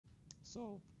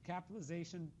So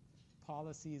capitalization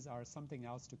policies are something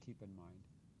else to keep in mind.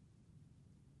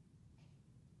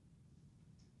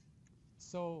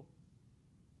 So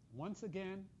once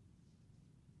again,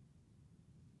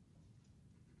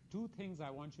 two things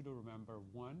I want you to remember.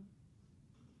 One,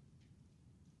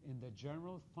 in the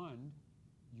general fund,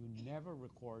 you never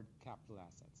record capital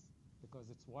assets because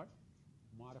it's what?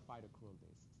 Modified accrual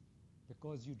basis.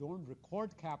 Because you don't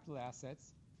record capital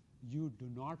assets, you do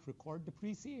not record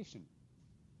depreciation.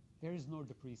 There is no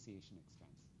depreciation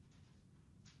expense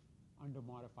under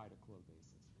modified accrual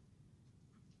basis.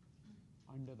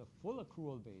 Under the full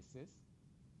accrual basis,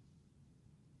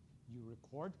 you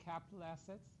record capital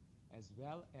assets as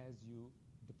well as you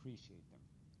depreciate them.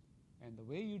 And the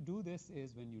way you do this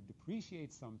is when you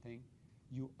depreciate something,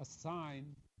 you assign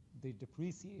the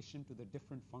depreciation to the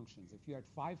different functions. If you had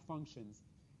 5 functions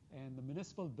and the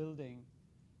municipal building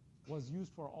was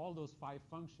used for all those 5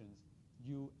 functions,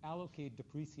 you allocate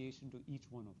depreciation to each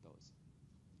one of those.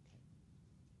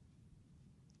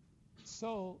 Okay.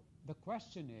 So the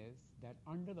question is that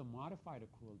under the modified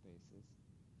accrual basis,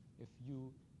 if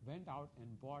you went out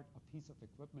and bought a piece of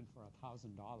equipment for $1,000,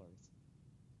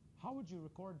 how would you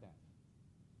record that?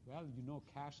 Well, you know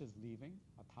cash is leaving,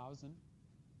 1,000,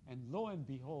 and lo and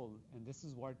behold, and this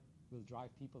is what will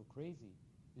drive people crazy,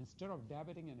 instead of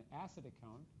debiting an asset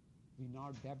account, we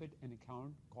now debit an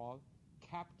account called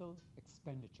capital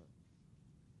expenditure.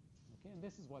 Okay, and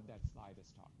this is what that slide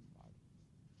is talking about.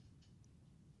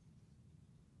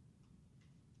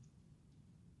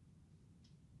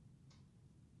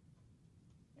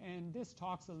 And this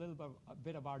talks a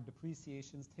bit about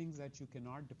depreciations, things that you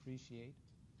cannot depreciate.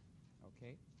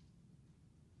 Okay.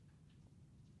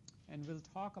 And we'll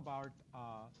talk about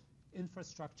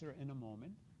infrastructure in a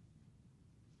moment.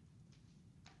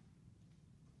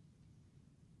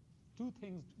 2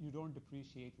 things you don't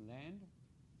depreciate: land,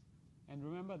 and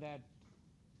remember that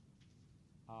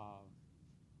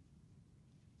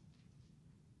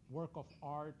work of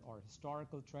art or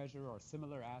historical treasure or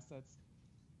similar assets,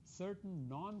 certain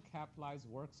non-capitalized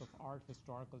works of art,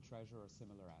 historical treasure, or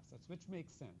similar assets, which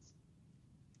makes sense.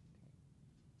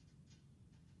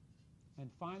 Okay.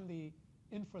 And finally,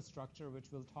 infrastructure, which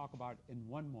we'll talk about in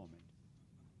one moment.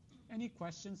 Any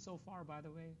questions so far, by the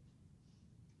way?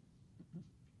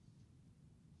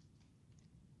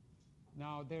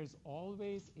 Now, there's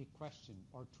always a question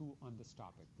or two on this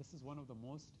topic. This is one of the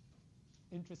most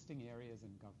interesting areas in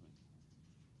government.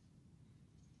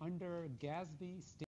 Under GASB,